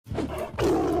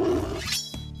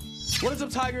What is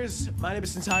up, Tigers? My name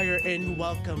is TinTiger, and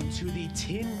welcome to the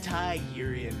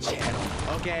TinTigerian channel.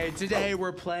 Okay, today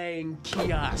we're playing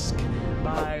Kiosk.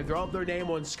 Throw up their name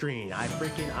on screen.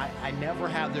 I never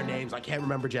have their names. I can't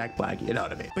remember Jack Black, you know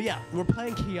what I mean? But yeah, we're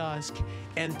playing Kiosk,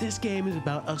 and this game is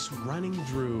about us running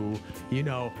through, you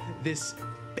know, this.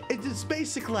 It's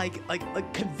basically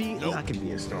like convenience, not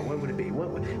convenience store. What would it be? What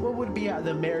would be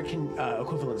the American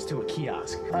equivalents to a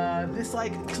kiosk? This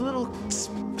like little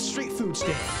street food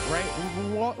stand, right?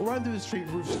 We run through the street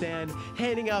food stand,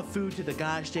 handing out food to the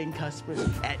gosh dang customers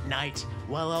at night,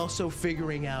 while also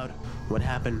figuring out what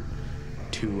happened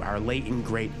to our late and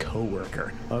great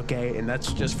coworker. Okay, and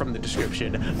that's just from the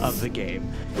description of the game.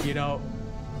 You know,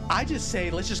 I just say,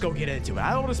 let's just go get into it.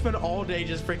 I don't want to spend all day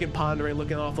just freaking pondering,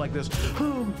 looking off like this. I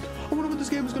wonder what this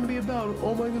game is going to be about.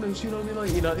 Oh my goodness, you know what I mean?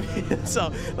 Like, you know what I mean?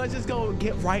 So let's just go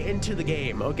get right into the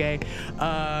game, okay?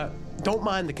 Don't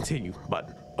mind the continue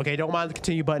button. Okay, don't mind the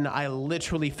continue button. I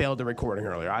literally failed the recording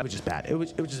earlier. I was just bad. It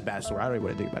was just a bad story. I don't even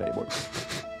want to think about it anymore.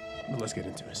 But let's get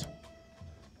into this.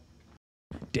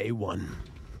 Day one.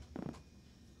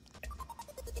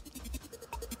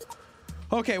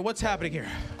 Okay, what's happening here?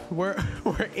 We're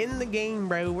in the game,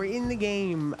 bro. We're in the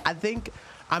game.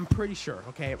 I'm pretty sure,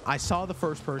 okay? I saw the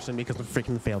first person because of the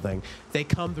freaking fail thing. They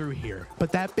come through here.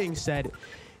 But that being said,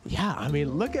 yeah, I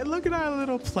mean, look at our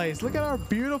little place. Look at our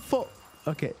beautiful.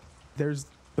 Okay, there's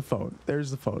the phone.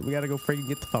 There's the phone. We gotta go freaking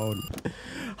get the phone.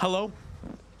 Hello?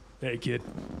 Hey, kid.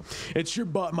 It's your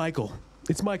Michael.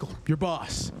 It's Michael, your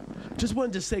boss. Just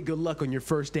wanted to say good luck on your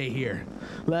first day here.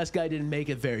 Last guy didn't make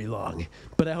it very long,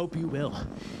 but I hope you will.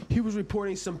 He was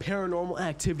reporting some paranormal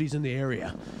activities in the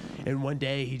area, and one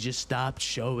day he just stopped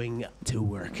showing to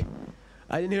work.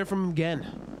 I didn't hear from him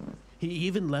again. He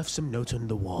even left some notes on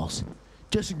the walls.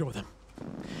 Just ignore them.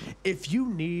 If you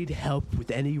need help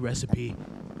with any recipe,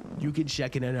 you can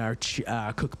check it in our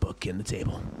cookbook in the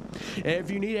table. And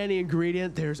if you need any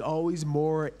ingredient, there's always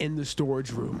more in the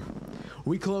storage room.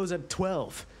 We close at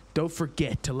 12. Don't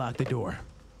forget to lock the door.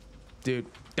 Dude,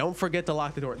 don't forget to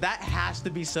lock the door. That has to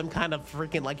be some kind of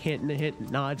freaking like hint,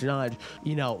 nudge.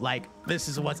 You know, like this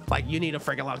is what's like, you need to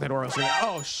freaking lock the door.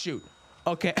 Oh, shoot.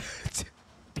 Okay.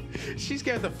 She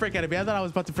scared the frick out of me. I thought I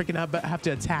was about to freaking have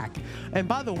to attack. And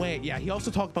by the way, yeah, he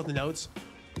also talked about the notes.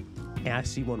 And I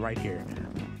see one right here.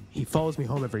 He follows me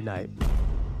home every night.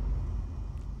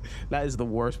 That is the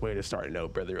worst way to start a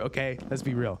note, brother. Okay, let's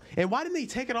be real. And why didn't they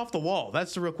take it off the wall?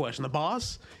 That's the real question. The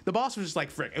boss was just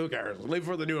like, frick, who cares? Leave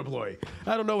for the new employee.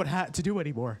 I don't know what to do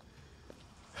anymore.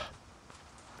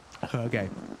 Okay.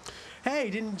 Hey,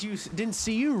 didn't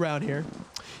see you around here.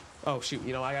 Oh shoot,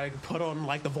 you know, I gotta put on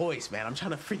like the voice, man. I'm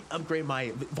trying to upgrade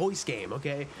my voice game,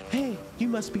 okay? Hey, you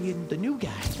must be the new guy.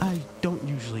 I don't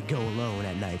usually go alone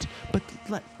at night, but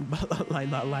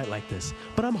not like this.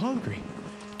 But I'm hungry.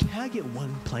 Can I get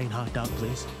one plain hot dog,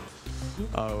 please?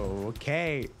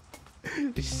 Okay.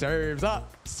 Serves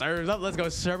up. Let's go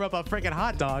serve up a freaking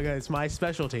hot dog. It's my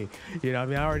specialty. You know, I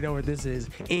mean, I already know what this is.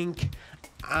 Ink,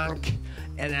 and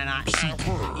then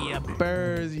you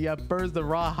burrs the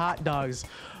raw hot dogs.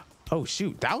 Oh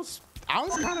shoot, that was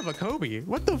kind of a Kobe.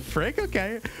 What the frick?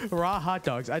 Okay, raw hot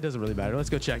dogs. That doesn't really matter. Let's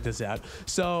go check this out.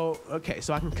 So okay,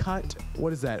 so I can cut.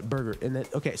 What is that burger? And then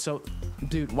okay, so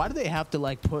dude, why do they have to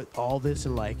like put all this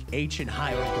in like ancient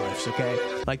hieroglyphs? Okay,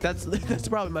 like that's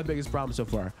probably my biggest problem so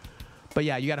far. But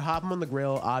yeah, you gotta hop them on the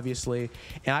grill, obviously,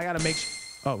 and I gotta make.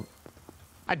 Oh,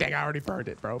 I think I already burned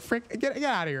it, bro. Frick, get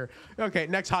out of here. Okay,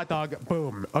 next hot dog.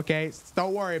 Boom. Okay,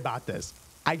 don't worry about this.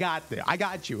 I got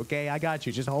you, okay? I got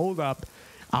you. Just hold up.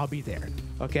 I'll be there,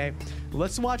 okay?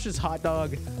 Let's watch this hot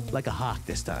dog like a hawk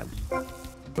this time.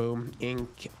 Boom,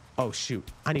 ink. Oh, shoot.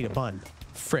 I need a bun.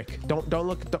 Frick. Don't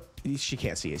look. She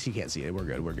can't see it. She can't see it. We're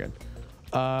good.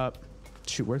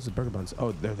 Shoot, where's the burger buns?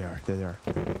 Oh, there they are. There they are.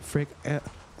 Frick.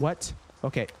 What?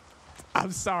 Okay.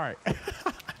 I'm sorry.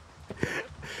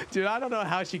 Dude, I don't know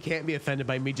how she can't be offended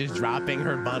by me just dropping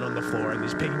her bun on the floor and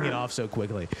just picking it off so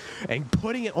quickly and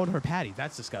putting it on her patty.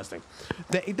 That's disgusting.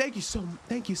 Thank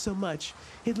you so much.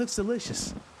 It looks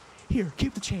delicious. Here,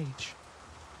 keep the change.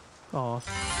 Oh,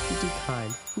 you're too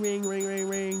kind.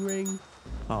 Ring.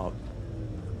 Oh.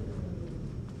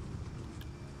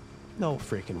 No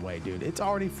freaking way, dude. It's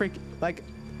already freaking like.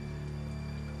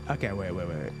 Okay, wait.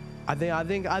 I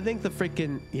think the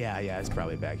freaking yeah, it's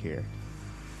probably back here.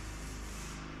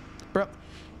 Bro,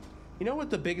 you know what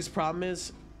the biggest problem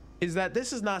is? Is that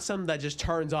this is not something that just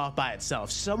turns off by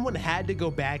itself. Someone had to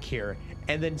go back here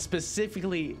and then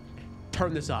specifically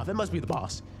turn this off. It must be the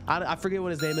boss. I forget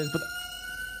what his name is, but...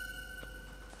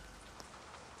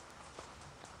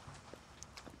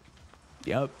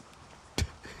 Yup.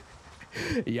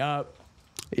 Yeah.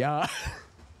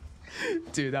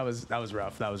 Dude, that was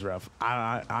rough. That was rough.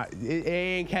 It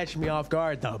ain't catching me off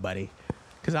guard though, buddy.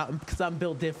 Cause I'm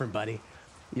built different, buddy.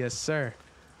 Yes, sir.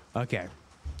 Okay.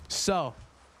 So,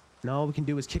 now all we can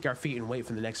do is kick our feet and wait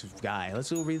for the next guy.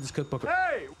 Let's go read this cookbook.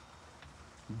 Hey!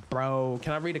 Bro,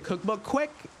 can I read a cookbook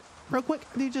quick? Real quick?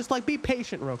 Dude, just like be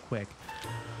patient real quick.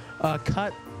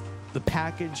 Cut the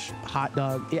package hot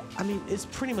dog. Yeah, I mean, it's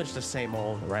pretty much the same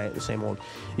old, right? The same old.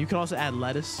 You can also add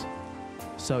lettuce.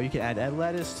 So you can add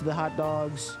lettuce to the hot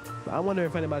dogs. I wonder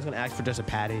if anybody's gonna ask for just a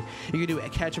patty. You can do a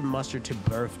ketchup and mustard to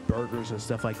burgers and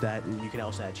stuff like that, and you can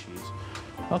also add cheese.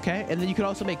 Okay, and then you can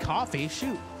also make coffee.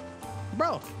 Shoot,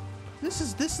 bro, this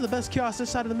is the best kiosk this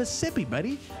side of the Mississippi,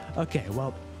 buddy. Okay,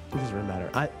 well, it doesn't really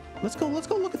matter. Let's go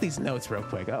look at these notes real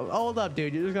quick. Hold up,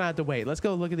 dude. You're just gonna have to wait. Let's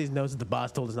go look at these notes that the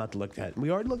boss told us not to look at.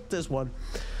 We already looked at this one.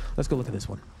 Let's go look at this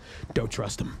one. Don't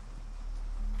trust him.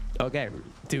 Okay,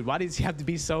 dude. Why does he have to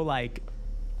be so like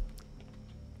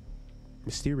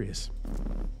mysterious?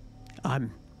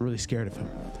 I'm really scared of him.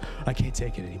 I can't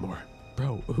take it anymore.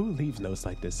 Bro, who leaves notes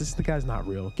like this? The guy's not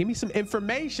real. Give me some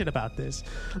information about this.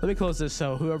 Let me close this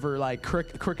so whoever like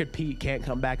Crooked Pete can't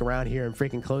come back around here and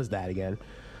freaking close that again.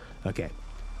 Okay.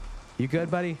 You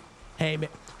good, buddy? Hey,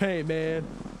 man.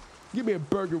 Give me a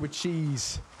burger with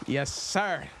cheese. Yes,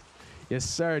 sir. Yes,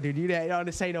 sir, dude. You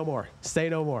don't say no more. Say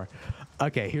no more.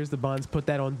 Okay, here's the buns. Put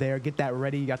that on there. Get that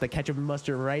ready. You got the ketchup and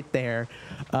mustard right there.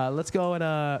 Let's go and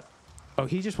oh,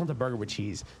 he just wants a burger with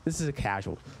cheese. This is a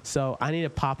casual. So I need to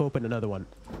pop open another one.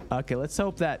 Okay, let's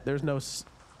hope that there's no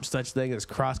such thing as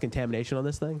cross-contamination on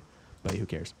this thing. Buddy, who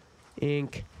cares?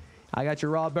 Ink. I got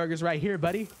your raw burgers right here,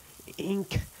 buddy.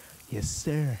 Ink. Yes,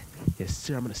 sir. Yes,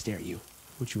 sir. I'm going to stare at you.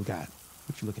 What you got?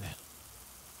 What you looking at?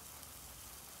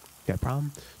 Got a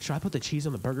problem? Should I put the cheese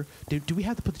on the burger? Do we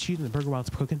have to put the cheese on the burger while it's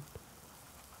cooking?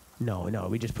 No,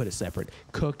 we just put it separate.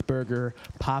 Cooked burger.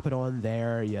 Pop it on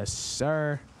there. Yes,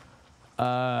 sir.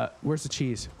 Where's the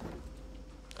cheese?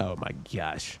 Oh, my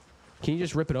gosh. Can you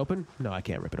just rip it open? No, I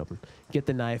can't rip it open. Get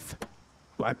the knife.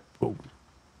 What? Oh,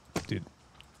 dude.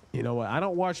 You know what? I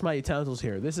don't wash my utensils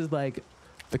here. This is like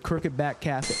the crooked back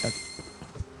cafe.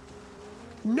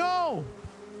 No!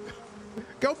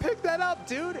 Go pick that up,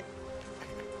 dude.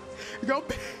 Go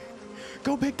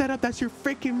pick that up. That's your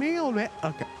freaking meal, man.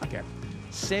 Okay.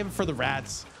 Save it for the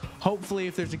rats. Hopefully,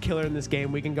 if there's a killer in this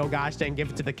game, we can go gosh dang give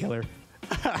it to the killer.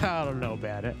 I don't know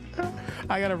about it.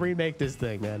 I gotta remake this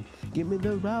thing, man. Give me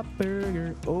the raw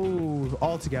burger. Oh,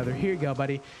 all together. Here you go,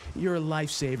 buddy. You're a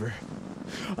lifesaver.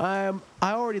 I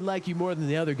already like you more than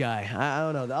the other guy. I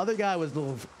don't know. The other guy was a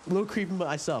little creepy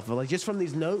myself. But like just from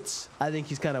these notes, I think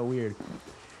he's kind of weird.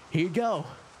 Here you go.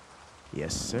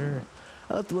 Yes, sir.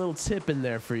 I left a little tip in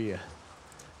there for you.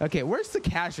 Okay, where's the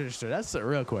cash register? That's the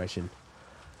real question.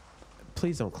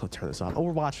 Please don't turn this off. Oh,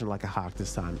 we're watching like a hawk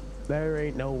this time. There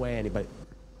ain't no way anybody...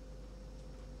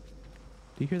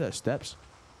 Do you hear those steps?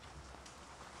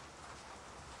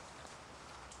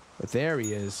 But there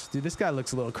he is. Dude, this guy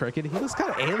looks a little crooked. He looks kind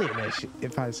of alienish,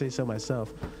 if I say so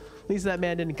myself. At least that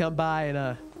man didn't come by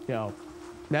and, you know,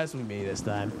 mess with me this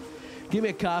time. Give me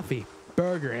a coffee,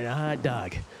 burger, and a hot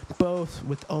dog. Both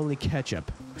with only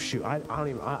ketchup. Shoot,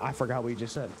 I forgot what you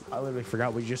just said. I literally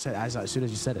forgot what you just said as soon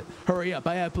as you said it. Hurry up,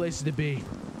 I have places to be.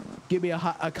 Give me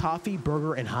a coffee,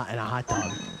 burger, and a hot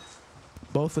dog.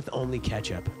 Both with only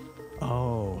ketchup.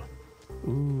 Oh.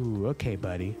 Ooh, okay,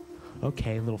 buddy.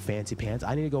 Okay, little fancy pants.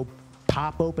 I need to go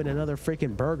pop open another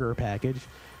freaking burger package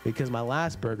because my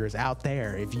last burger is out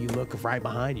there. If you look right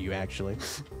behind you, actually.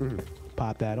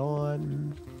 Pop that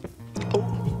on.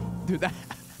 Oh, dude, that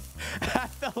I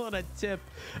fell on a tip.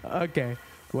 Okay,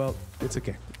 well, it's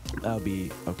okay. That'll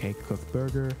be okay. Cooked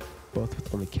burger, both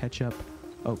with only ketchup.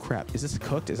 Oh crap! Is this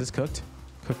cooked? Is this cooked?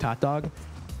 Cooked hot dog?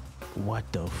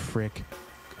 What the frick?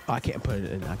 Oh, I can't put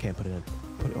it in. I can't put it in.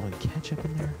 Put only ketchup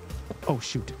in there. Oh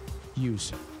shoot!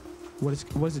 Use. What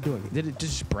is it doing? Did it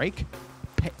just break?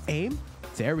 Aim?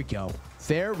 There we go.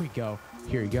 There we go.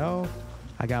 Here you go.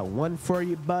 I got one for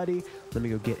you, buddy. Let me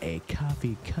go get a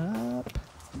coffee cup.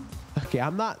 Okay,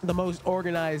 I'm not the most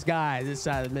organized guy this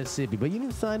side of Mississippi, but you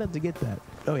didn't sign up to get that.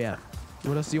 Oh yeah.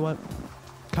 What else do you want?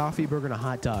 Coffee, burger, and a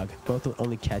hot dog. Both with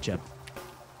only ketchup.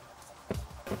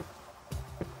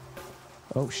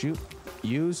 Oh shoot.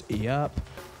 Use. Yup.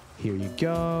 Here you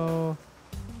go.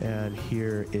 And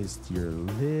here is your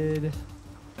lid.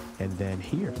 And then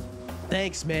here.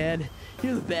 Thanks, man.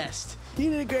 You're the best.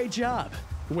 You did a great job.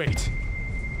 Wait.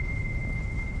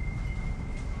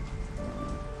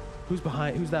 Who's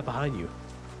that behind you?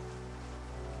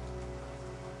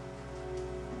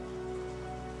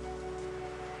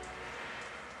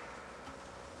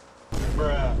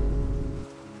 Bruh.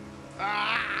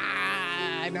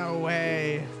 Ah, I No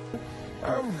way.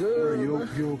 I'm good. Bro,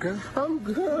 you okay? I'm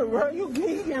good, bro. You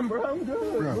geeking, bro. I'm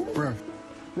good. Bro.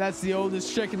 That's the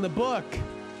oldest trick in the book.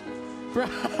 Bro.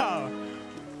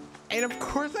 And of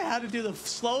course I had to do the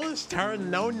slowest turn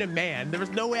known to man. There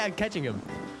was no way I'm catching him.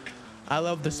 I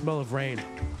love the smell of rain.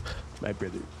 My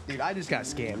brother. Dude, I just got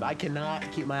scammed. I cannot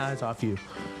keep my eyes off you.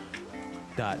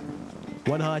 Dot.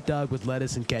 1 hot dog with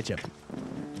lettuce and ketchup.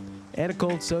 And a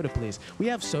cold soda, please. We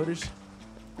have sodas.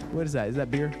 What is that? Is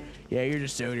that beer? Yeah, you're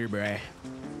just soda, bruh.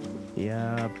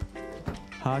 Yup.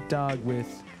 Hot dog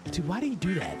with... Dude, why do you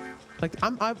do that? Like,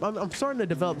 I'm starting to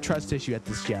develop trust issue at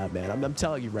this job, man. I'm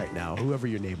telling you right now, whoever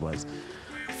your name was.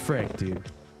 Frick, dude.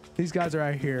 These guys are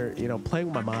out here, you know, playing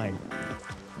with my mind.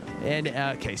 And,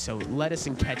 okay, so lettuce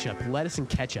and ketchup. Lettuce and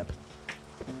ketchup.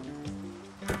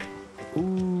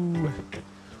 Ooh.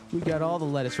 We got all the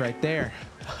lettuce right there.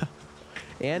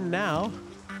 And now...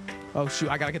 Oh, shoot,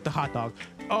 I gotta get the hot dog.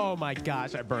 Oh, my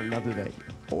gosh, I burned another thing.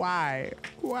 Why?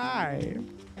 Why?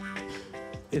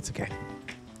 It's okay.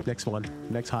 Next one.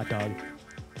 Next hot dog.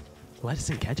 Lettuce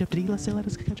and ketchup? Did he say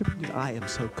lettuce and ketchup? Dude, I am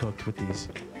so cooked with these.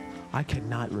 I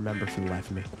cannot remember for the life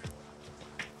of me.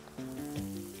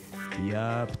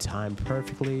 Yup, timed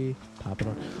perfectly. Pop it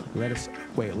on. Lettuce.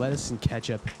 Wait, lettuce and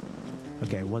ketchup.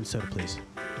 Okay, 1 soda, please.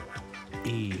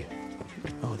 E.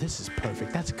 Oh, this is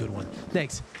perfect. That's a good one.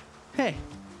 Thanks. Hey,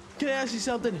 can I ask you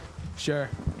something? Sure.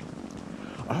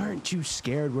 Aren't you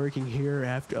scared working here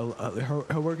after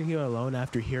working here alone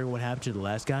after hearing what happened to the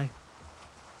last guy?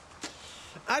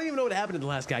 I don't even know what happened to the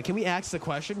last guy. Can we ask the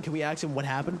question? Can we ask him what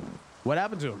happened? What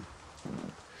happened to him?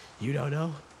 You don't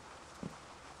know?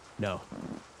 No.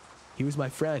 He was my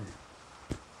friend.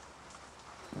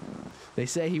 They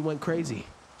say he went crazy.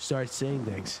 Started saying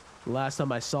things. The last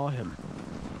time I saw him,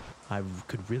 I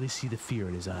could really see the fear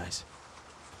in his eyes.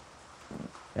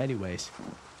 Anyways,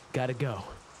 gotta go.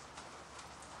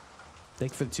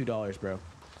 Thank you for the $2, bro.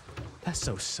 That's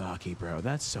so sucky, bro.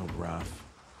 That's so rough.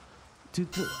 Dude,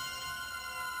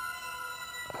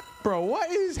 bro, what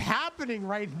is happening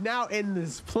right now in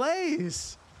this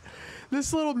place?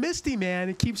 This little Misty man,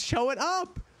 it keeps showing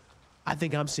up. I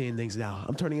think I'm seeing things now.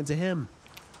 I'm turning into him.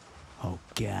 Oh,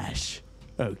 gosh.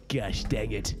 Oh, gosh,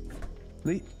 dang it.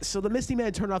 So the Misty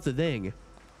man turned off the thing.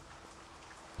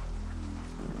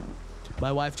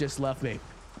 My wife just left me.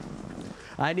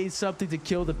 I need something to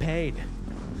kill the pain.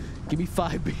 Give me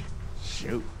 5 beers.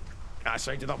 Shoot.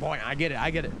 Straight to the point. I get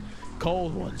it.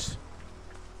 Cold ones.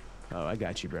 Oh, I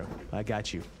got you, bro. I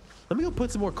got you. Let me go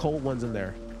put some more cold ones in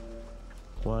there.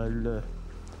 1,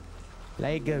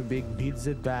 like a big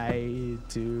pizza bite.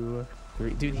 2, 3.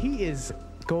 Dude, he is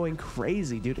going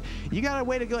crazy, dude. You got a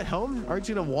way to go home? Aren't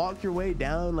you gonna walk your way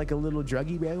down like a little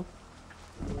druggie, bro?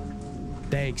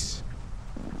 Thanks.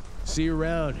 See you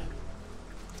around.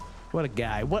 What a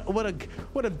guy.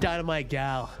 What a dynamite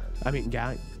gal. I mean,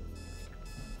 guy.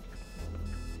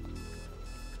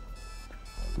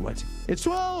 What? It's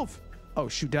 12. Oh,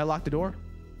 shoot. Did I lock the door?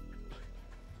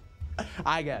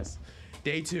 I guess.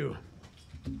 Day 2.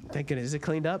 Thinking, is it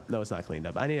cleaned up? No, it's not cleaned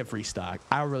up. I need a restock.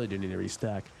 I really do need a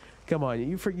restock. Come on.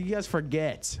 You guys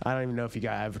forget. I don't even know if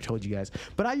I ever told you guys.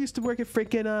 But I used to work at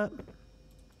freaking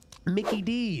Mickey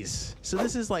D's. So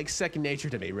this is like second nature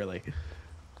to me, really.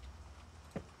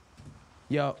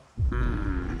 Yo.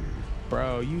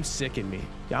 Bro, you sicken me.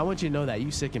 I want you to know that.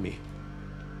 You sicken me.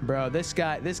 Bro, this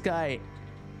guy's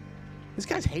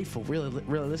hateful, really,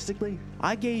 realistically.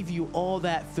 I gave you all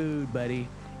that food, buddy,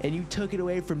 and you took it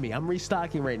away from me. I'm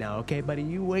restocking right now, okay, buddy?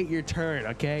 You wait your turn,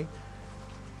 okay?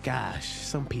 Gosh,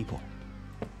 some people.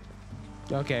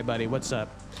 Okay, buddy, what's up?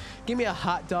 Give me a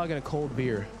hot dog and a cold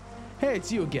beer. Hey,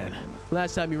 it's you again.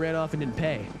 Last time you ran off and didn't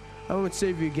pay. I won't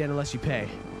save you again unless you pay.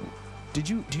 Did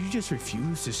you just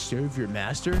refuse to serve your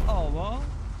master? Oh, well.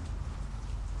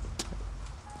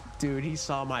 Dude, he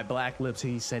saw my black lips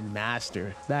and he said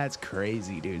master. That's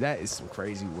crazy, dude. That is some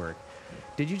crazy work.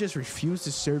 Did you just refuse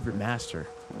to serve your master?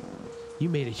 You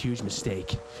made a huge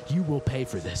mistake. You will pay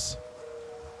for this.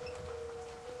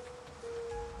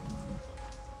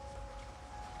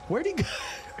 Where'd he go?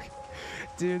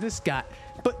 Dude, this guy.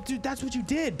 But, dude, that's what you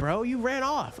did, bro. You ran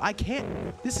off. I can't.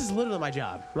 This is literally my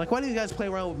job. Like, why do you guys play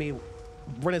around with me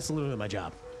when it's literally my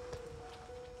job?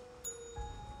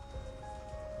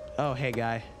 Oh, hey,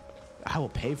 guy. I will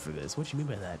pay for this. What do you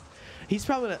mean by that? He's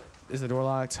probably not. Is the door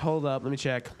locked? Hold up. Let me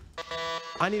check.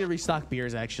 I need to restock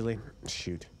beers, actually.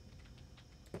 Shoot.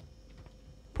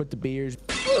 Put the beers.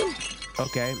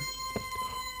 Okay.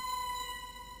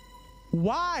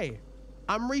 Why?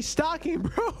 I'm restocking,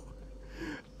 bro.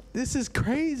 This is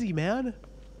crazy, man.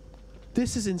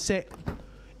 This is insane.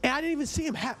 And I didn't even see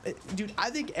him dude, I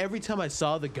think every time I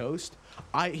saw the ghost,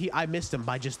 I missed him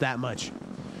by just that much.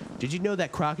 Did you know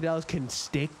that crocodiles can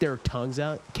stick their tongues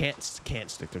out? Can't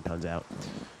stick their tongues out.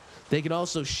 They can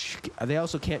also they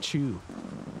also can't chew.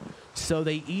 So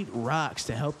they eat rocks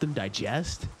to help them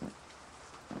digest.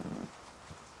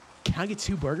 Can I get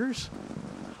 2 burgers?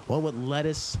 One with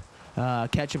lettuce,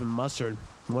 ketchup, and mustard.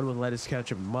 One with lettuce,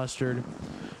 ketchup, and mustard.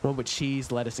 One with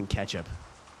cheese, lettuce, and ketchup.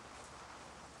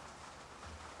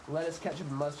 Lettuce, ketchup,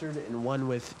 and mustard, and one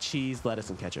with cheese, lettuce,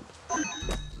 and ketchup.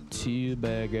 2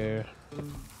 burger.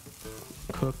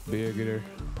 Cooked burger.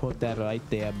 Put that right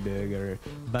there, burger.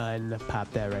 Bun,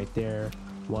 pop that right there.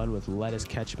 One with lettuce,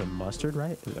 ketchup, and mustard,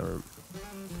 right? Or,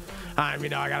 I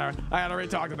mean, no, I gotta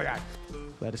re-talk to the guy.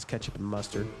 Lettuce, ketchup, and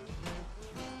mustard.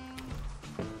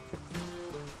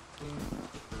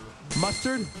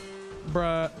 Mustard?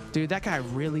 Bruh. Dude, that guy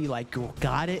really, like,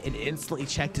 got it and instantly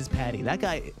checked his patty. That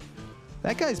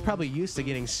guy's probably used to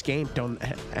getting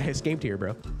scammed here,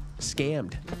 bro.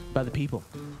 Scammed by the people.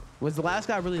 Was the last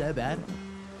guy really that bad?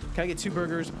 Can I get 2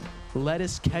 burgers,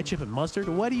 lettuce, ketchup, and mustard?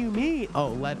 What do you mean?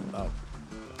 Oh,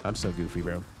 I'm so goofy,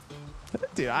 bro.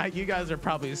 Dude, you guys are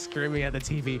probably screaming at the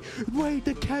TV. Wait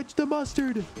to catch the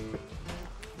mustard.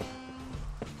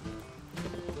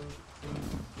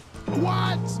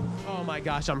 What? Oh my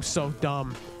gosh, I'm so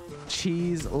dumb.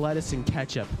 Cheese, lettuce, and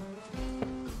ketchup.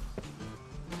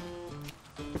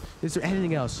 Is there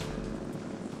anything else?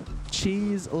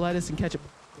 Cheese, lettuce, and ketchup.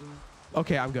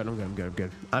 Okay, I'm good.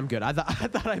 I'm good. I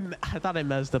thought I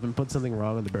messed up and put something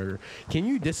wrong on the burger. Can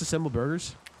you disassemble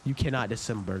burgers? You cannot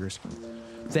disassemble burgers.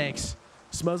 Thanks.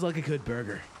 Smells like a good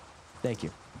burger. Thank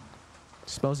you.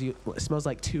 Smells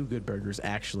like 2 good burgers,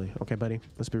 actually. Okay, buddy.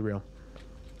 Let's be real.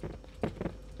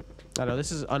 I know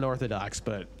this is unorthodox,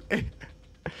 but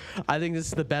I think this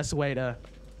is the best way to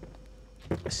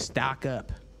stock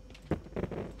up.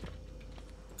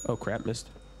 Oh crap, missed.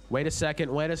 Wait a second.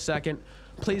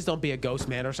 Please don't be a ghost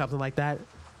man or something like that.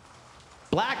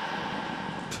 Black.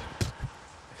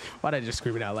 Why'd I just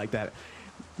scream it out like that?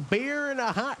 Beer and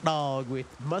a hot dog with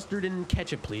mustard and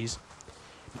ketchup, please.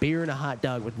 Beer and a hot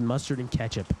dog with mustard and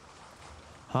ketchup.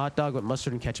 Hot dog with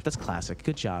mustard and ketchup. That's classic.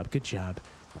 Good job.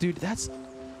 Dude,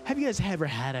 have you guys ever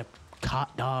had a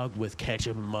hot dog with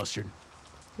ketchup and mustard?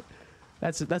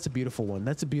 That's a beautiful one.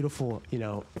 That's a beautiful,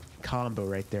 combo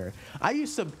right there. I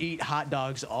used to eat hot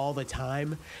dogs all the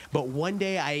time, but one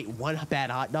day I ate one bad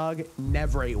hot dog,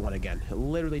 never ate one again.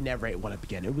 Literally never ate one up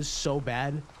again. It was so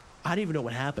bad. I don't even know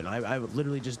what happened. I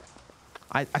literally just,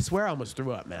 I swear I almost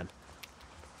threw up, man.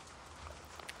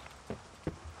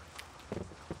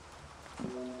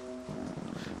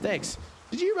 Thanks.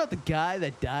 Did you hear about the guy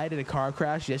that died in a car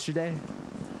crash yesterday?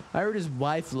 I heard his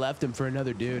wife left him for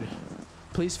another dude.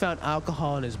 Police found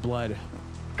alcohol in his blood.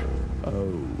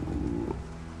 Oh.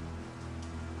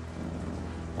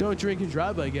 Don't drink and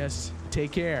drive, I guess.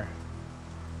 Take care.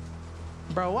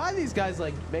 Bro, why are these guys,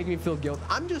 like, making me feel guilty?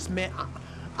 I'm just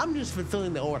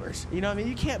fulfilling the orders. You know what I mean?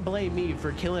 You can't blame me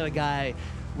for killing a guy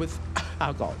with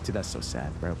alcohol. Dude, that's so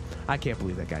sad, bro. I can't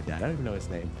believe that guy died. I don't even know his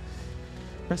name.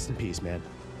 Rest in peace, man.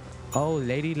 Oh,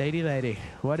 lady.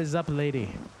 What is up, lady?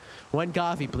 1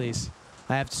 coffee, please.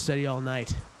 I have to study all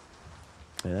night.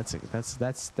 Yeah,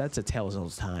 that's a tale as old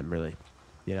as time, really.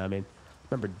 You know what I mean? I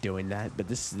remember doing that, but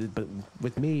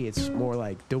with me, it's more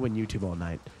like doing YouTube all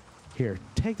night. Here,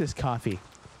 take this coffee,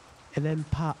 and then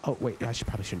pop. Oh wait,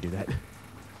 probably shouldn't do that.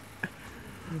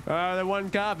 The 1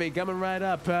 coffee coming right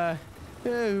up.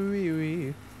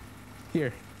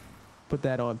 Here, put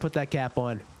that on. Put that cap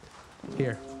on.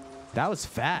 Here, that was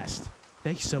fast.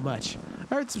 Thank you so much.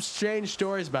 I heard some strange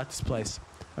stories about this place.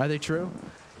 Are they true?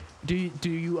 Do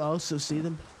you also see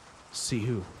them? See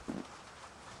who?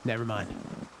 Never mind.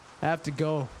 I have to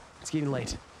go. It's getting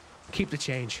late. Keep the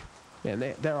change.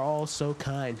 Man, they're all so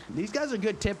kind. These guys are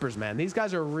good tippers, man. These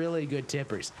guys are really good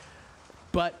tippers.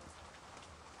 But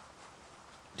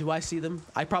do I see them?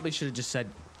 I probably should have just said,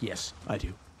 yes, I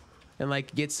do. And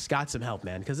like got some help,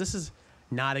 man. Because this is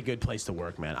not a good place to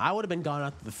work, man. I would have been gone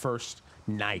after the first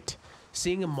night.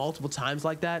 Seeing him multiple times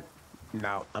like that,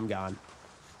 no, I'm gone.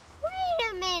 Wait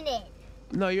a minute.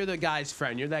 No, you're the guy's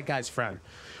friend. You're that guy's friend.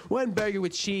 1 burger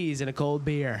with cheese and a cold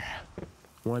beer.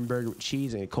 1 burger with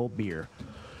cheese and a cold beer.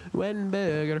 1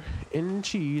 burger and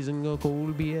cheese and a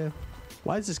cold beer.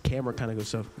 Why does this camera kind of go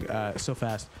so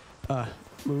fast?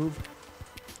 Move.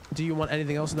 Do you want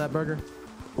anything else in that burger?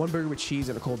 1 burger with cheese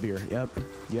and a cold beer.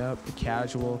 Yep.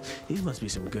 Casual. These must be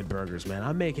some good burgers, man.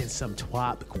 I'm making some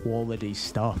top quality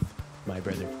stuff, my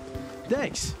brother.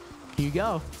 Thanks. Here you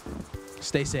go.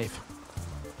 Stay safe.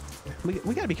 We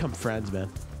gotta become friends, man.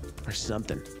 Or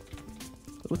something.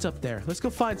 What's up there? Let's go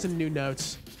find some new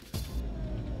notes.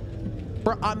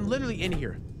 Bro, I'm literally in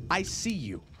here. I see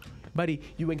you. Buddy,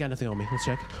 you ain't got nothing on me. Let's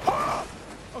check.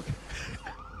 Okay.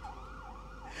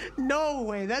 No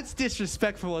way. That's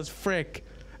disrespectful as frick.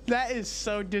 That is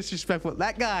so disrespectful.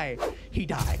 That guy, he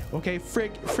died. Okay,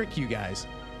 frick you guys.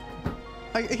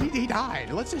 Like, he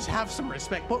died. Let's just have some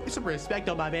respect. Put some respect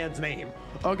on my man's name.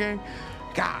 Okay?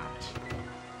 Gosh.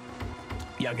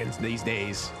 Youngins these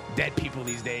days. Dead people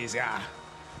these days. Ah.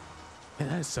 Man,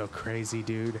 that is so crazy,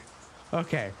 dude.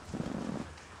 Okay.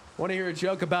 Want to hear a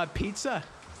joke about pizza?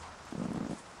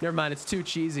 Never mind, it's too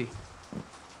cheesy.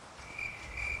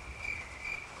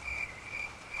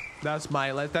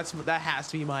 That has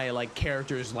to be my like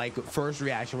character's like first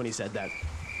reaction when he said that.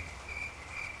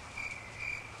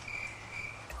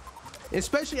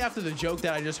 Especially after the joke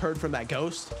that I just heard from that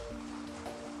ghost.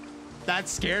 That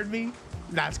scared me.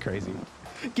 That's crazy.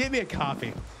 Give me a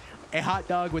coffee. A hot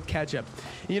dog with ketchup.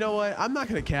 You know what? I'm not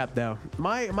gonna cap though.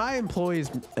 My employee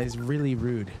is really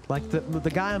rude. Like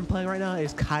the guy I'm playing right now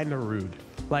is kind of rude.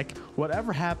 Like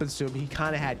whatever happens to him, he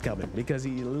kind of had coming because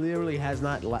he literally has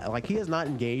not he has not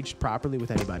engaged properly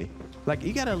with anybody. Like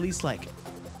you gotta at least like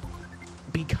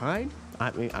be kind.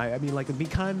 I mean like be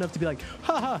kind enough to be like,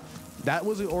 haha, that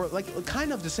was, or like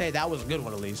kind enough to say that was a good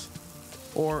one at least.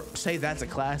 Or say that's a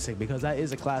classic, because that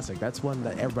is a classic. That's one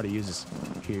that everybody uses.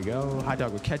 Here you go. Hot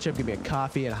dog with ketchup. Give me a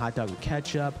coffee and a hot dog with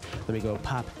ketchup. Let me go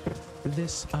pop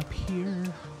this up here.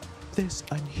 This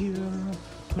on here.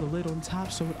 Put a lid on top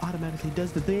so it automatically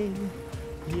does the thing.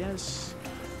 Yes.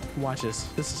 Watch this.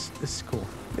 This is cool.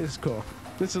 This is cool.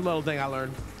 This is a little thing I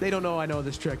learned. They don't know I know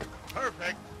this trick.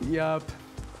 Perfect. Yup.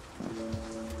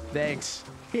 Thanks.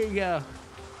 Here you go.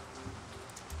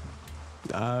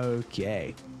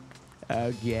 Okay.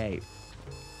 Okay.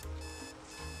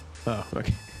 Oh,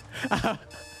 okay.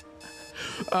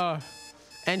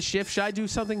 End shift. Should I do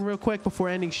something real quick before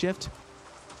ending shift?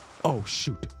 Oh,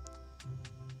 shoot.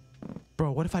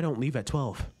 Bro, what if I don't leave at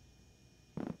 12?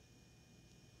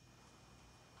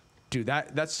 Dude,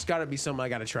 that's gotta be something I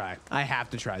gotta try. I have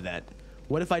to try that.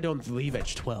 What if I don't leave at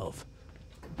 12?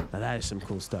 Now that is some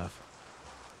cool stuff.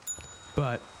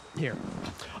 But, here.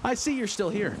 I see you're still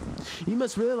here. You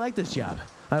must really like this job.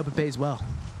 I hope it pays well.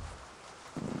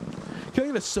 Can I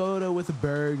get a soda with a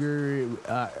burger?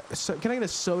 Can I get a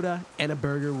soda and a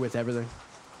burger with everything?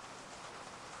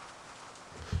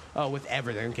 Oh, with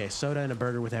everything. Okay, soda and a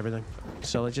burger with everything.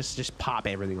 So let's just pop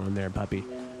everything on there, puppy.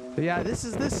 But yeah, this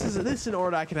is an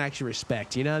order I can actually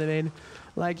respect. You know what I mean?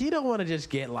 Like you don't want to just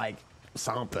get like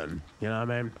something. You know what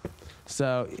I mean?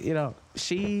 So you know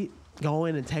she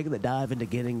going and taking the dive into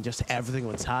getting just everything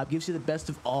on top gives you the best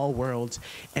of all worlds,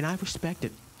 and I respect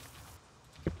it.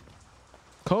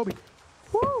 Kobe.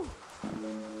 Woo!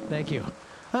 Thank you.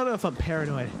 I don't know if I'm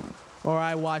paranoid or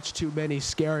I watch too many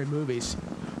scary movies,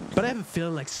 but I have a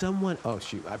feeling like someone... Oh,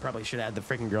 shoot. I probably should add the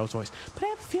freaking girl's voice. But I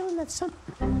have a feeling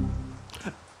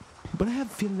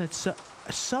that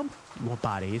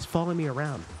somebody is following me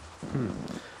around.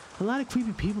 A lot of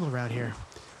creepy people around here.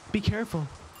 Be careful.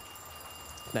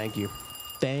 Thank you.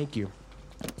 Thank you.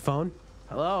 Phone?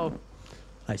 Hello?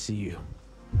 I see you.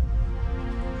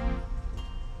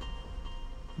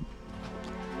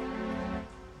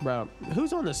 Bro,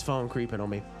 who's on this phone creeping on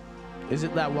me? Is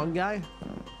it that one guy?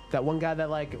 That one guy that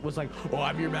like was like, oh,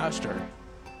 I'm your master.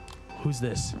 Who's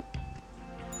this?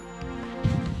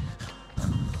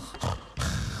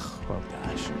 Oh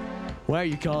gosh. Why are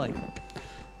you calling?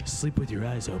 Sleep with your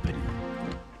eyes open. ...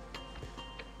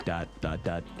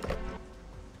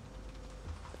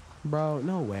 Bro,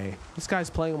 no way. This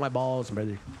guy's playing with my balls,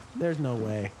 brother. There's no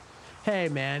way. Hey,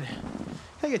 man.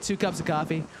 Can I get 2 cups of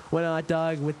coffee? 1 hot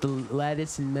dog with the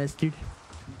lettuce and mustard.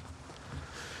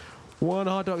 1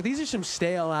 hot dog. These are some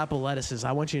stale apple lettuces.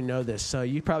 I want you to know this. So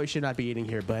you probably should not be eating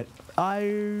here, but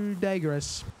I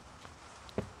digress.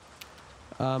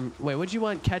 Wait, what'd you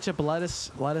want? Ketchup,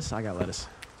 lettuce? Lettuce? I got lettuce.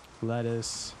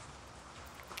 Lettuce.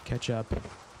 Ketchup.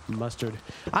 Mustard.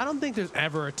 I don't think there's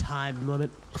ever a time limit.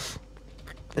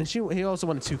 And he also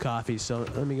wanted 2 coffees, so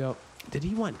let me go. Did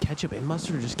he want ketchup and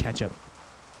mustard or just ketchup?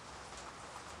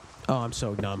 Oh, I'm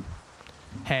so dumb.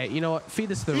 Hey, you know what? Feed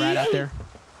this to the rat out there.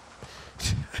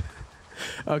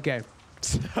 Okay.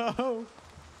 So,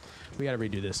 we gotta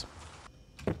redo this.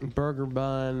 Burger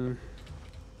bun.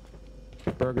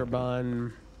 Burger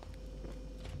bun.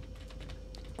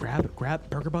 Grab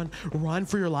burger bun. Run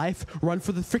for your life. Run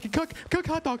for the freaking cook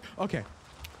hot dog. Okay.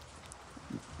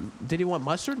 Did he want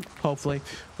mustard? Hopefully.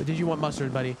 But did you want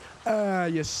mustard, buddy?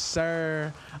 Yes,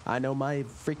 sir. I know my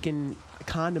freaking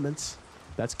condiments.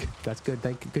 That's good.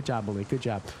 Thank you. Good job, Malik. Good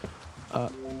job. Oh,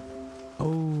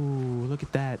 look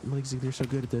at that. Malik's they're so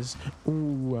good at this.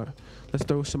 Ooh, let's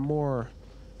throw some more.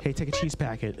 Hey, take a cheese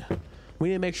packet. We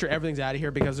need to make sure everything's out of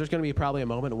here because there's going to be probably a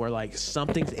moment where like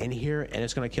something's in here and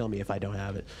it's going to kill me if I don't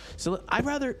have it. So I'd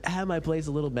rather have my place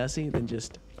a little messy than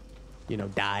just, you know,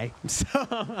 die.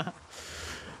 So,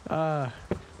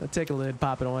 let's take a lid,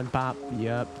 pop it on, pop.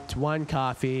 Yep. It's one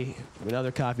coffee,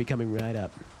 another coffee coming right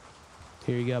up.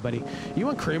 Here you go, buddy. You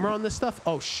want creamer on this stuff?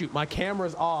 Oh, shoot. My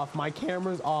camera's off. My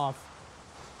camera's off.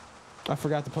 I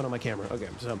forgot to put on my camera. Okay,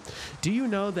 so do you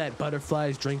know that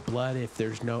butterflies drink blood if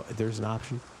there's an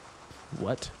option?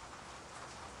 What?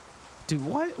 Dude,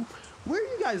 what? Where are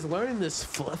you guys learning these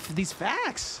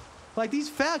facts? Like, these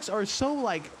facts are so,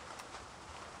 like,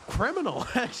 criminal,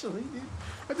 actually. Dude.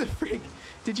 What the freak?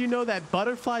 Did you know that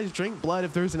butterflies drink blood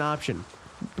if there's an option?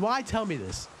 Why tell me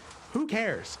this? Who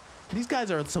cares? These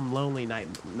guys are some lonely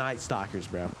night stalkers,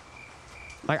 bro.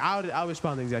 Like, I'll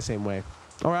respond the exact same way.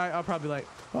 Or I'll probably be like,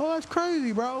 oh, that's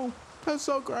crazy, bro. That's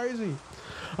so crazy.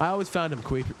 I always found him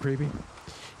creepy.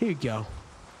 Here you go.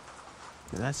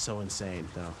 And that's so insane,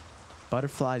 though.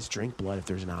 Butterflies drink blood if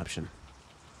there's an option.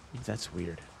 That's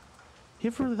weird. You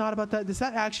ever really thought about that? Is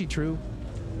that actually true?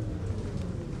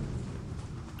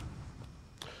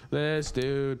 This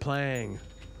dude playing.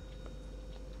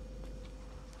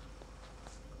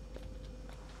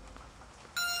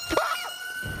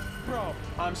 Bro,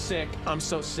 I'm sick. I'm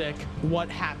so sick. What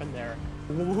happened there?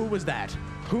 Who was that?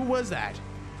 Who was that?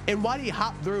 And why did he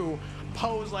hop through,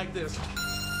 pose like this?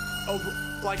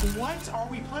 Oh, like, what are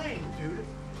we playing, dude?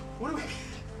 What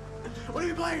are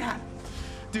we playing at?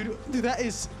 Dude, that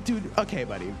is, dude, okay,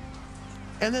 buddy.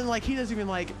 And then, like, he doesn't even,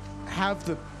 like, have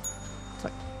the,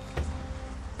 like,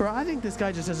 bro, I think this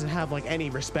guy just doesn't have, like, any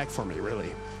respect for me,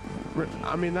 really.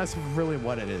 I mean, that's really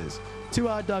what it is. 2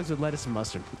 hot dogs with lettuce and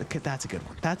mustard. Okay, that's a good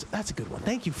one. That's a good one.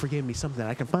 Thank you for giving me something that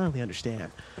I can finally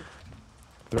understand.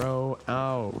 Throw,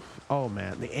 oh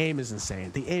man, the aim is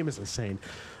insane. The aim is insane.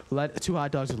 2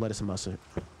 hot dogs with lettuce and mustard.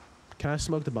 Can I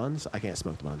smoke the buns? I can't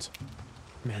smoke the buns.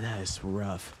 Man, that is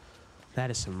rough. That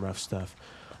is some rough stuff.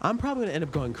 I'm probably gonna end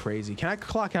up going crazy. Can I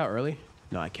clock out early?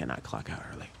 No, I cannot clock out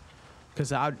early.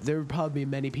 Because there would probably be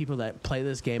many people that play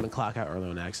this game and clock out early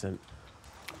on accident.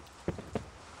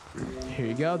 Here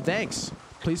you go. Thanks.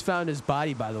 Police found his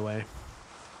body, by the way.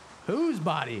 Whose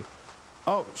body?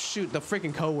 Oh, shoot. The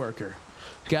freaking coworker.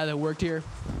 Guy that worked here.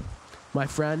 My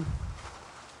friend.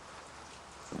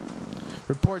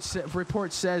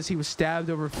 Report says he was stabbed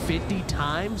over 50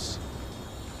 times.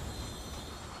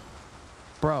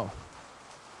 Bro.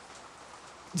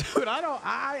 Dude,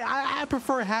 I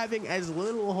prefer having as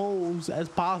little holes as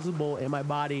possible in my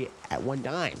body at one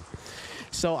time.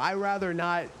 So I'd rather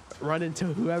not run into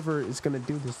whoever is going to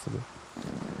do this to me.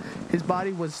 His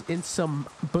body was in some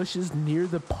bushes near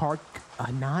the park,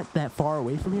 not that far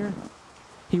away from here.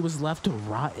 He was left to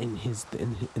rot in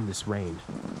this rain.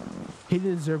 He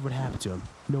didn't deserve what happened to him.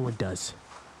 No one does.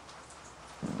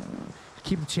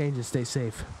 Keep the change and stay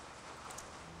safe.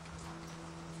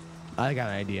 I got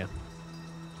an idea.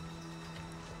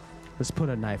 Let's put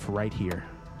a knife right here.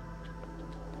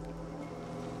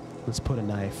 Let's put a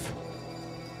knife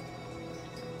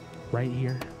right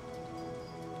here.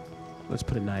 Let's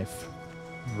put a knife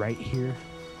right here.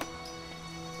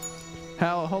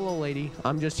 Hello, lady.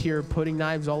 I'm just here putting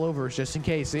knives all over just in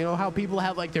case. You know how people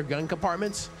have like their gun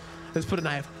compartments? Let's put a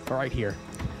knife right here.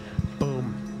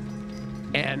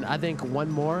 Boom. And I think one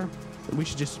more. We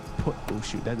should just put. Oh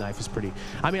shoot, that knife is pretty.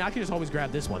 I mean, I can just always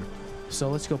grab this one.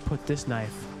 So let's go put this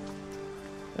knife.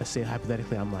 Let's say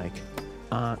hypothetically, I'm like,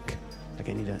 like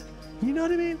I need to. You know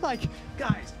what I mean? Like,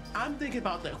 guys, I'm thinking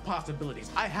about the possibilities.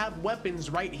 I have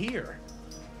weapons right here.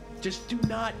 Just do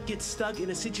not get stuck in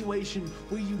a situation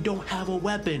where you don't have a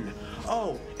weapon.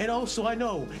 Oh, and also I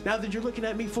know, now that you're looking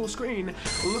at me full screen,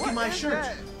 look at my shirt.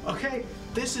 Okay,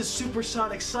 this is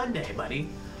Supersonic Sunday, buddy.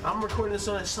 I'm recording this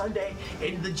on a Sunday,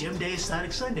 and the gym day is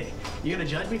Sonic Sunday. You gonna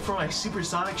judge me for my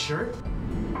Supersonic shirt?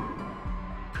 No?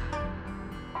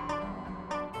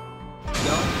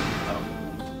 Oh.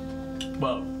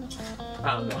 Well,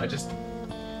 I don't know. I just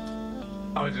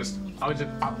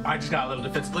got a little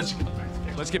defensive.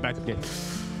 Let's get back to the game.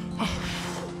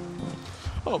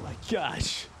 Oh my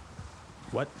gosh.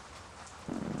 What?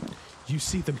 You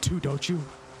see them too, don't you?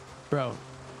 Bro,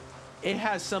 it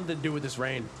has something to do with this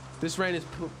rain. This rain is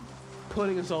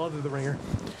putting us all over the ringer.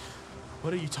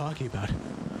 What are you talking about?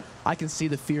 I can see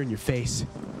the fear in your face.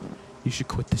 You should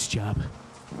quit this job.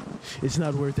 It's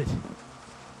not worth it.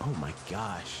 Oh my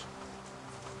gosh.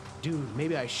 Dude,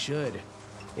 maybe I should.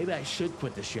 Maybe I should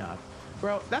quit this job.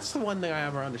 Bro, that's the one thing I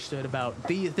ever understood about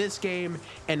this game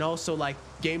and also like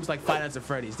games like Five Nights at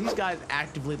Freddy's. These guys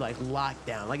actively like lock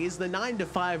down. Like, is the 9 to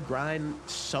 5 grind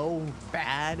so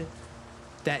bad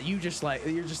that you just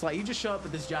show up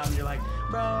at this job and you're like,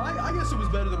 bro, I guess it was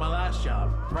better than my last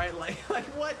job, right? Like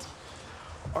what?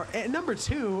 Or and number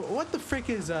two, what the frick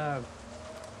is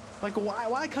like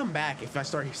why come back if I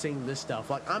start seeing this stuff?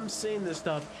 Like I'm seeing this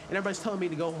stuff and everybody's telling me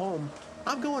to go home.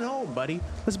 I'm going home, buddy.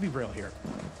 Let's be real here.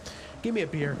 Give me a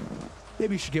beer.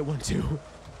 Maybe you should get one too.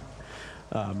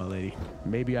 My lady.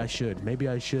 Maybe I should. Maybe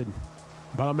I should.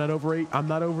 But I'm not over 8. I'm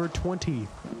not over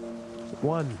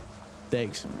 21.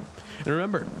 Thanks. And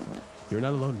remember, you're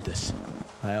not alone in this.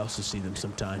 I also see them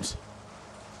sometimes.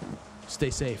 Stay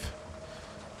safe.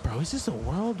 Bro, is this a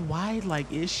worldwide,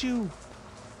 like, issue?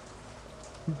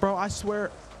 Bro, I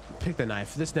swear. Pick the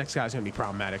knife. This next guy's gonna be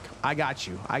problematic. I got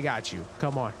you. I got you.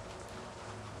 Come on.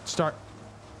 Start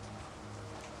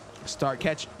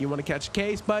catch. You want to catch a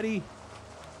case, buddy?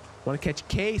 Want to catch a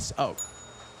case? Oh.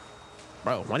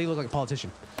 Bro, why do you look like a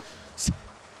politician?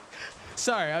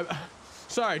 Sorry,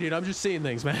 sorry, dude. I'm just seeing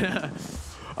things, man.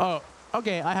 Oh,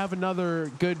 okay. I have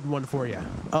another good one for you.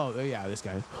 Oh, yeah, this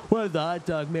guy. What did the hot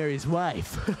dog marry his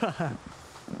wife?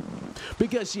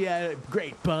 Because she had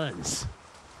great buns.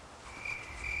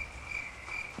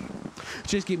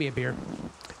 Just give me a beer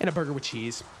and a burger with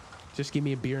cheese. Just give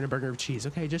me a beer and a burger with cheese.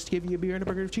 Okay, just give you a beer and a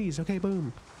burger with cheese. Okay,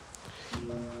 boom.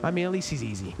 I mean, at least he's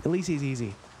easy. At least he's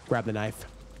easy. Grab the knife.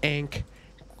 Ink.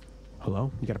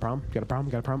 Hello? You got a problem? You got a problem?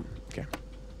 You got a problem? Okay.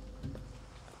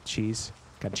 Cheese.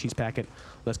 Got a cheese packet.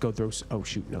 Let's go through. Oh,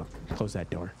 shoot. No. Close that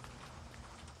door.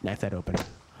 Knife that open.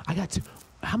 I got two.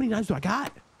 How many knives do I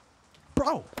got?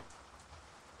 Bro.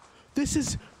 This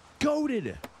is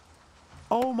goated.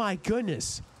 Oh, my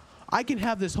goodness. I can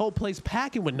have this whole place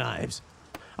packing with knives.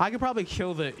 I could probably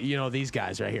kill these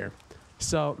guys right here.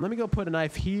 So let me go put a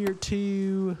knife here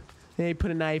too. Hey,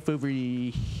 put a knife over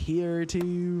here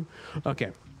too.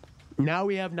 Okay. Now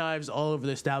we have knives all over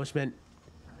the establishment.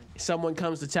 Someone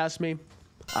comes to test me.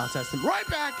 I'll test them right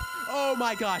back. Oh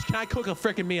my gosh. Can I cook a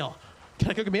freaking meal?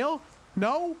 Can I cook a meal?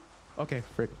 No? Okay,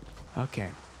 frick. Okay.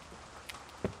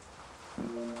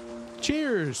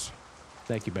 Cheers.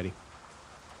 Thank you, buddy.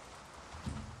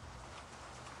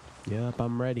 Yep,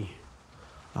 I'm ready.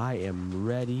 I am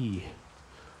ready.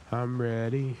 I'm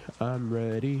ready. I'm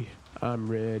ready. I'm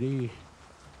ready.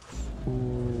 Oh,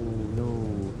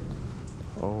 no.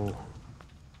 Oh.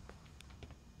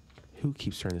 Who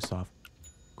keeps turning this off?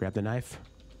 Grab the knife.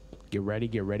 Get ready,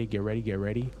 get ready, get ready, get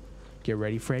ready. Get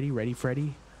ready, Freddy. Ready,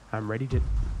 Freddy. I'm ready to...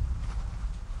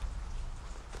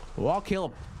 Well, I'll kill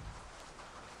him.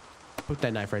 Put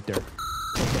that knife right there.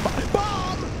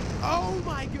 Bomb! Oh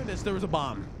my goodness, there was a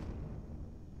bomb.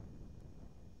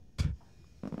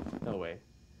 No way.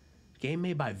 Game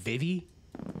made by Vivi?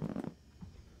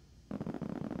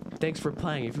 Thanks for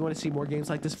playing. If you want to see more games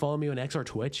like this, follow me on X or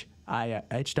Twitch.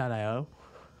 Itch.io.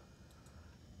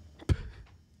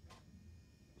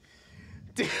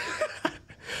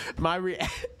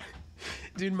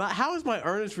 Dude, how is my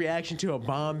earnest reaction to a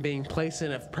bomb being placed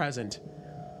in a present?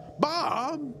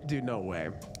 Bomb? Dude, no way.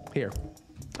 Here.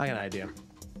 I got an idea.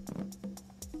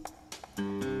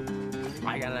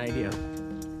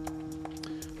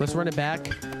 Let's run it back.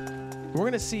 We're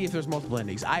gonna see if there's multiple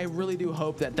endings. I really do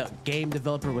hope that the game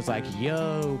developer was like,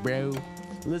 yo, bro,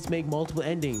 let's make multiple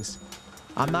endings.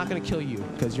 I'm not gonna kill you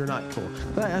because you're not cool.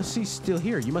 But I see still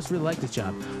here. You must really like this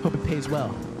job. Hope it pays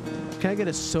well. Can I get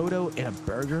a soda and a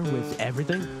burger with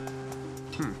everything?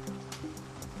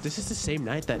 This is the same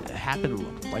night that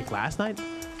happened like last night?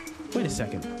 Wait a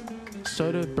second.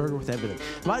 Soda, burger with everything.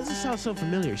 Why does this sound so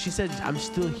familiar? She said, I'm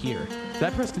still here. Did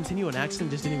I press continue on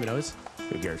accident? Just didn't even notice?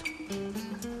 Who cares?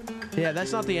 Yeah,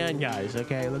 that's not the end, guys,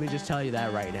 okay? Let me just tell you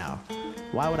that right now.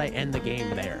 Why would I end the game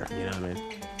there? You know what I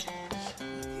mean?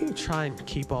 You try and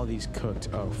keep all these cooked.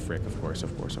 Oh, frick. Of course,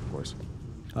 of course, of course.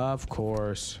 Of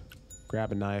course.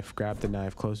 Grab a knife. Grab the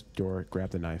knife. Close the door. Grab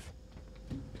the knife.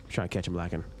 Try to catch him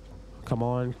lacking. Come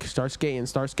on. Start skating.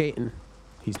 Start skating.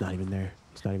 He's not even there.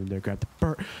 He's not even there. Grab the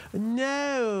bird.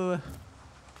 No.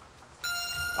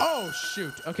 Oh,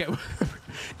 shoot. Okay.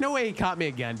 No way he caught me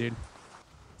again, dude.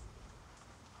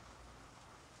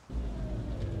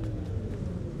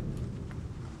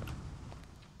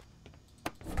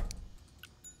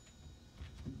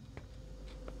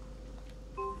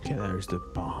 Okay, there's the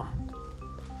bomb.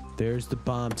 There's the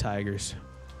bomb, tigers.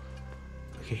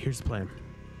 Okay, here's the plan.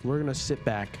 We're gonna sit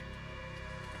back.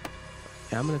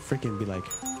 And I'm gonna freaking be like,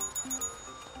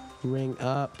 ring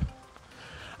up.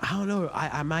 I don't know.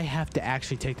 I might have to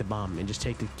actually take the bomb and just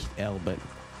take the L, but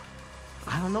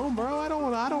I don't know, bro. I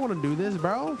don't want to do this,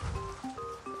 bro.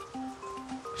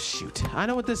 Shoot. I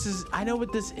know what this is. I know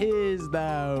what this is,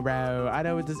 though, bro. I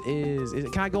know what this is.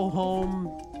 Can I go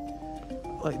home?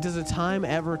 Like, does the time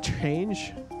ever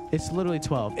change? It's literally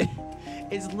 12.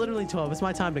 It's literally 12. It's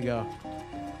my time to go.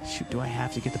 Shoot, do I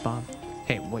have to get the bomb?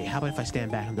 Hey, wait, how about if I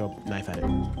stand back and throw a knife at it?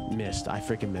 Missed. I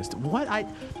freaking missed. What? I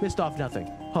missed off nothing.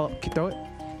 Hold up, throw it.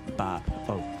 Bop.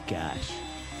 Oh, gosh.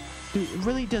 Dude, it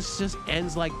really just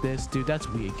ends like this, dude. That's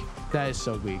weak. That is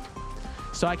so weak.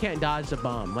 So I can't dodge the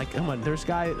bomb. Like, come on, there's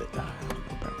guy.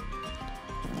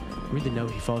 Read the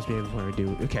note. He follows me everywhere I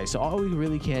do. Okay, so all we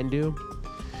really can do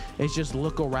is just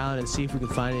look around and see if we can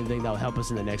find anything that will help us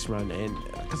in the next run. And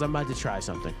because I'm about to try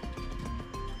something.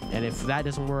 And if that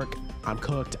doesn't work, I'm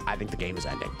cooked. I think the game is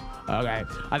ending. Okay,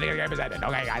 I think the game is ending.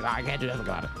 Okay, guys, I can't do nothing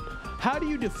about it. How do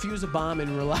you defuse a bomb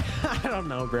in real life? I don't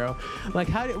know, bro. Like,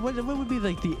 what would be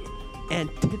like the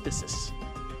antithesis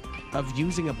of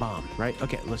using a bomb, right?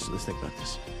 Okay, let's think about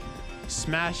this.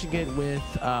 Smashing it with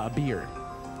a beer.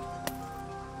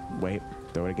 Wait,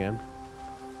 throw it again.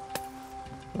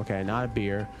 Okay, not a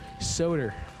beer.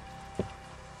 Soda.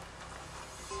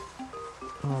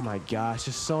 Oh my gosh,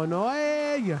 it's so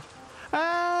annoying.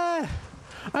 Ah,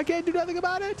 I can't do nothing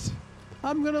about it.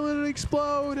 I'm gonna literally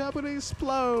explode. I'm gonna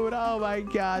explode. Oh my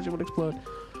gosh, I'm gonna explode.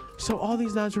 So all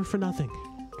these knives were for nothing.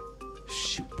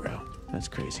 Shoot, bro. That's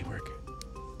crazy work.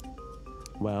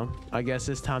 Well, I guess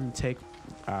it's time to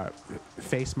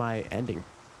face my ending.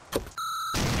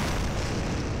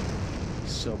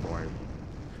 So boring.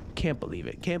 Can't believe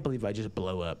it. Can't believe I just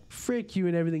blow up. Frick you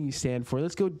and everything you stand for.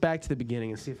 Let's go back to the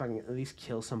beginning and see if I can at least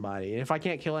kill somebody. And if I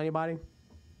can't kill anybody,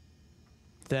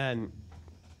 then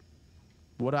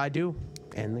what do?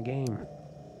 End the game.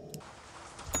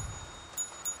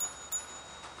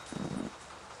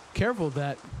 Careful of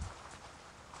that.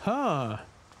 Huh.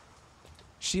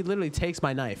 She literally takes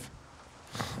my knife.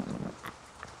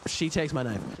 She takes my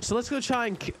knife. So let's go try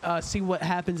and see what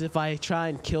happens if I try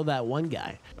and kill that one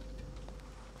guy.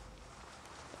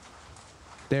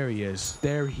 There he is.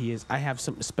 There he is. I have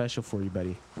something special for you,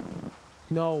 buddy.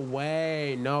 No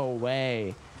way. No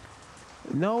way.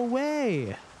 No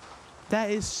way.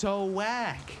 That is so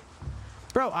whack.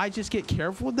 Bro, I just get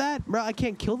careful with that? Bro, I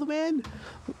can't kill the man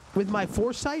with my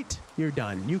foresight? You're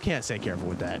done. You can't say careful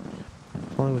with that.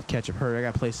 Only with ketchup. Hurry, I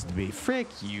got places to be. Frick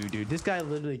you, dude. This guy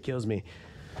literally kills me.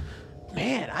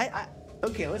 Man,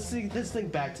 okay, let's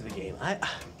think back to the game.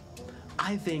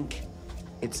 I think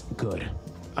it's good.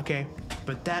 Okay?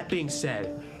 But that being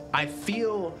said, I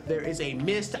feel there is a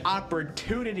missed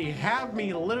opportunity. Have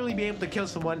me literally be able to kill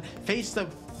someone, face the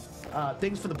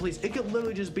things for the police. It could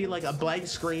literally just be like a blank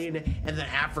screen and then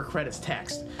after credits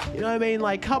text. You know what I mean?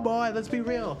 Like, come on, let's be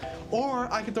real. Or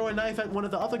I could throw a knife at one of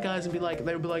the other guys and be like,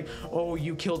 they would be like, oh,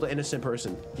 you killed an innocent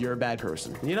person. You're a bad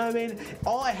person. You know what I mean?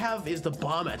 All I have is the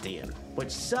bomb at the end,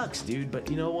 which sucks, dude. But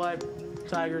you know what,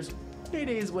 Tigers? It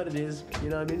is what it is. You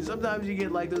know what I mean? Sometimes you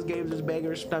get like those games as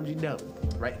bangers, sometimes you don't,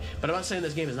 right? But I'm not saying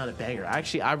this game is not a banger.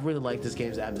 Actually, I really like this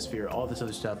game's atmosphere, all this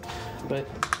other stuff. But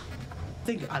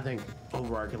I think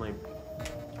overarchingly,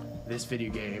 this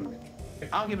video game,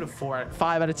 I'll give it a 5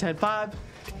 out of 10. 5.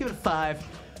 Give it a 5.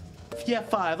 Yeah,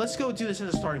 5. Let's go do this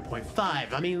as a starting point.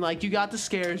 5. I mean, like, you got the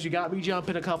scares, you got me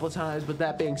jumping a couple of times, but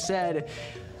that being said,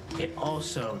 it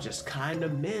also just kind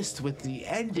of missed with the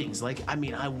endings. Like, I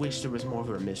mean, I wish there was more of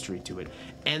a mystery to it,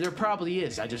 and there probably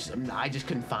is. I just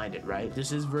couldn't find it. Right?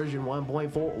 This is version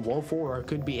 1.4, or it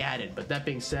could be added. But that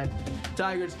being said,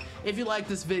 Tigers, if you like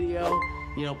this video,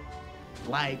 you know,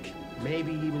 like,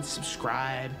 maybe even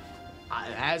subscribe.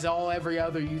 As every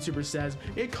other YouTuber says,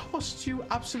 it costs you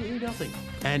absolutely nothing.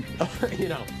 And you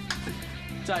know,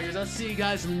 Tigers, I'll see you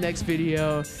guys in the next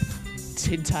video.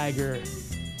 TinTiger.